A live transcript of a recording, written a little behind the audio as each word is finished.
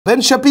Ben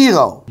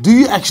Shapiro. Do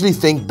you actually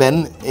think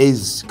Ben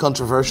is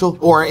controversial?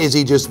 Or is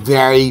he just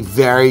very,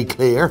 very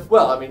clear?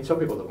 Well, I mean,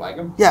 some people don't like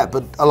him. Yeah,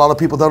 but a lot of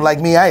people don't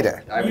like me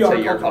either. I would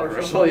say you're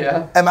controversial,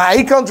 yeah. Am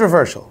I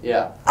controversial?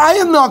 Yeah. I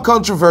am not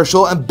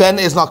controversial, and Ben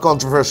is not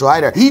controversial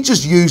either. He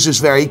just uses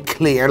very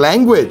clear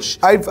language.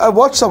 I've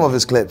watched some of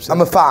his clips.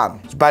 I'm a fan.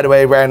 By the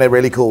way, wearing a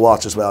really cool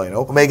watch as well, you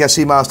know. Omega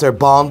Seamaster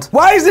Bond.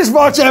 Why is this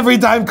watch every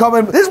time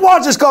coming? This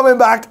watch is coming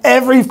back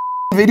every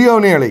video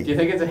nearly. Do you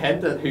think it's a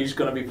hint at who's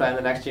going to be playing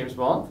the next James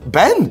Bond?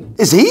 Ben?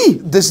 Is he?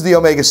 This is the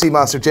Omega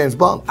Seamaster James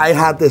Bond. I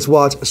had this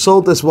watch,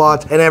 sold this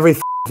watch, and every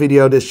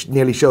video this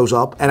nearly shows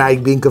up, and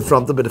I've been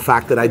confronted with the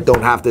fact that I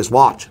don't have this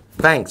watch.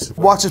 Thanks.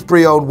 Watch is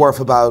pre-owned worth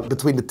about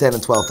between the $10,000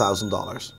 and $12,000.